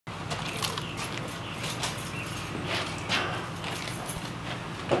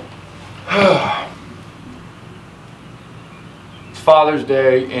Father's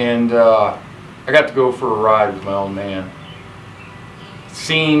Day, and I got to go for a ride with my old man.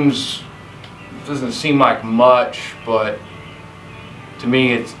 Doesn't seem like much, but to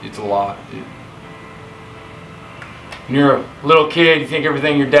me it's a lot. When you're a little kid, you think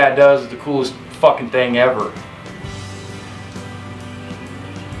everything your dad does is the coolest fucking thing ever.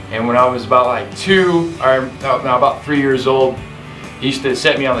 And when I was about like 2, or no, about 3 years old, he used to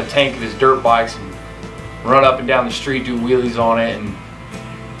set me on the tank of his dirt bikes and run up and down the street, do wheelies on it. And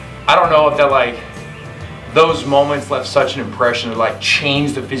I don't know if that, like, those moments left such an impression that like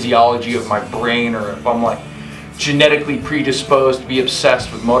changed the physiology of my brain, or if I'm like genetically predisposed to be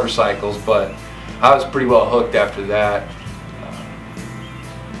obsessed with motorcycles, but I was pretty well hooked after that.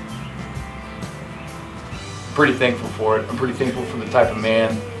 Pretty thankful for it. I'm pretty thankful for the type of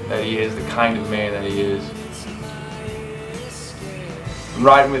man that he is, the kind of man that he is. And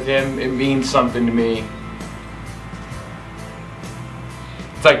riding with him, it means something to me.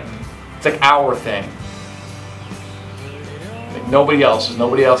 It's like our thing. Like nobody else's.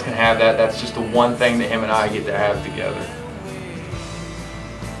 Nobody else can have that. That's just the one thing that him and I get to have together.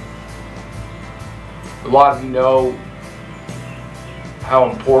 A lot of you know how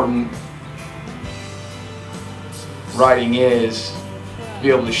important riding is. To be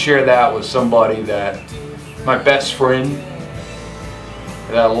able to share that with somebody that, my best friend,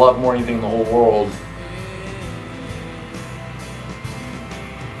 that I love more than anything in the whole world.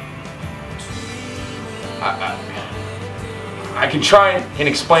 I can try and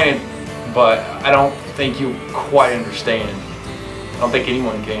explain it, but I don't think you quite understand. I don't think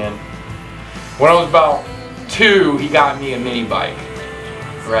anyone can. When I was about 2, he got me a mini bike,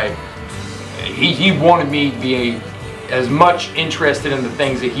 right? He wanted me to be as much interested in the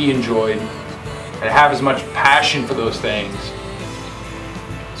things that he enjoyed and have as much passion for those things.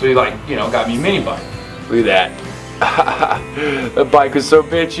 So he, like, you know, got me a mini bike. Look at that. The bike was so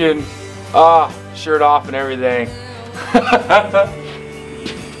bitchin'. Shirt off and everything.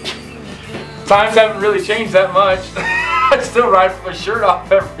 Times haven't really changed that much. I still ride with my shirt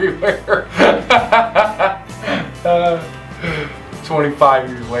off everywhere. 25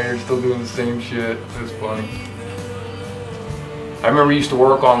 years later, still doing the same shit. That's funny. I remember we used to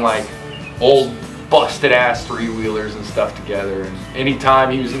work on like old busted ass 3-wheelers and stuff together, and anytime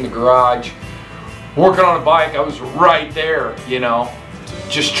he was in the garage working on a bike, I was right there, you know,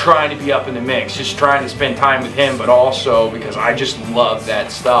 just trying to be up in the mix, just trying to spend time with him, but also because I just love that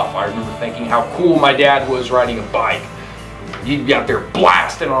stuff. I remember thinking how cool my dad was riding a bike. He'd be out there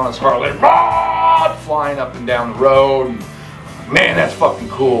blasting on his Harley, flying up and down the road, and man, that's fucking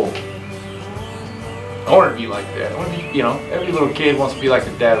cool. I want to be like that. I want to be, you know, every little kid wants to be like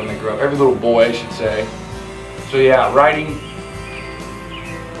their dad when they grow up. Every little boy, I should say. So yeah, riding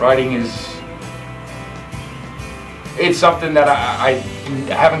is, it's something that I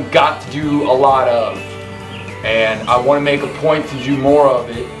haven't got to do a lot of, and I want to make a point to do more of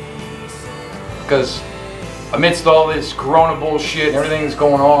it, because amidst all this corona bullshit and everything that's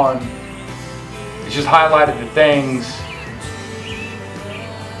going on, it's just highlighted the things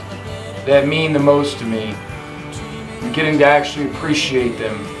that mean the most to me, and getting to actually appreciate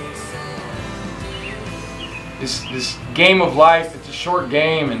them. This game of life, it's a short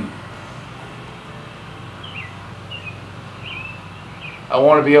game, and I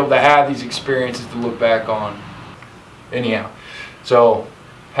want to be able to have these experiences to look back on. Anyhow, so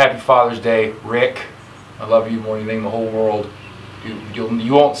happy Father's Day, Rick. I love you more than anything in the whole world.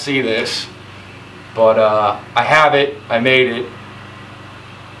 You won't see this, but I have it, I made it,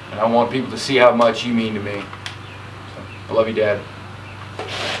 and I want people to see how much you mean to me. So, I love you, Dad.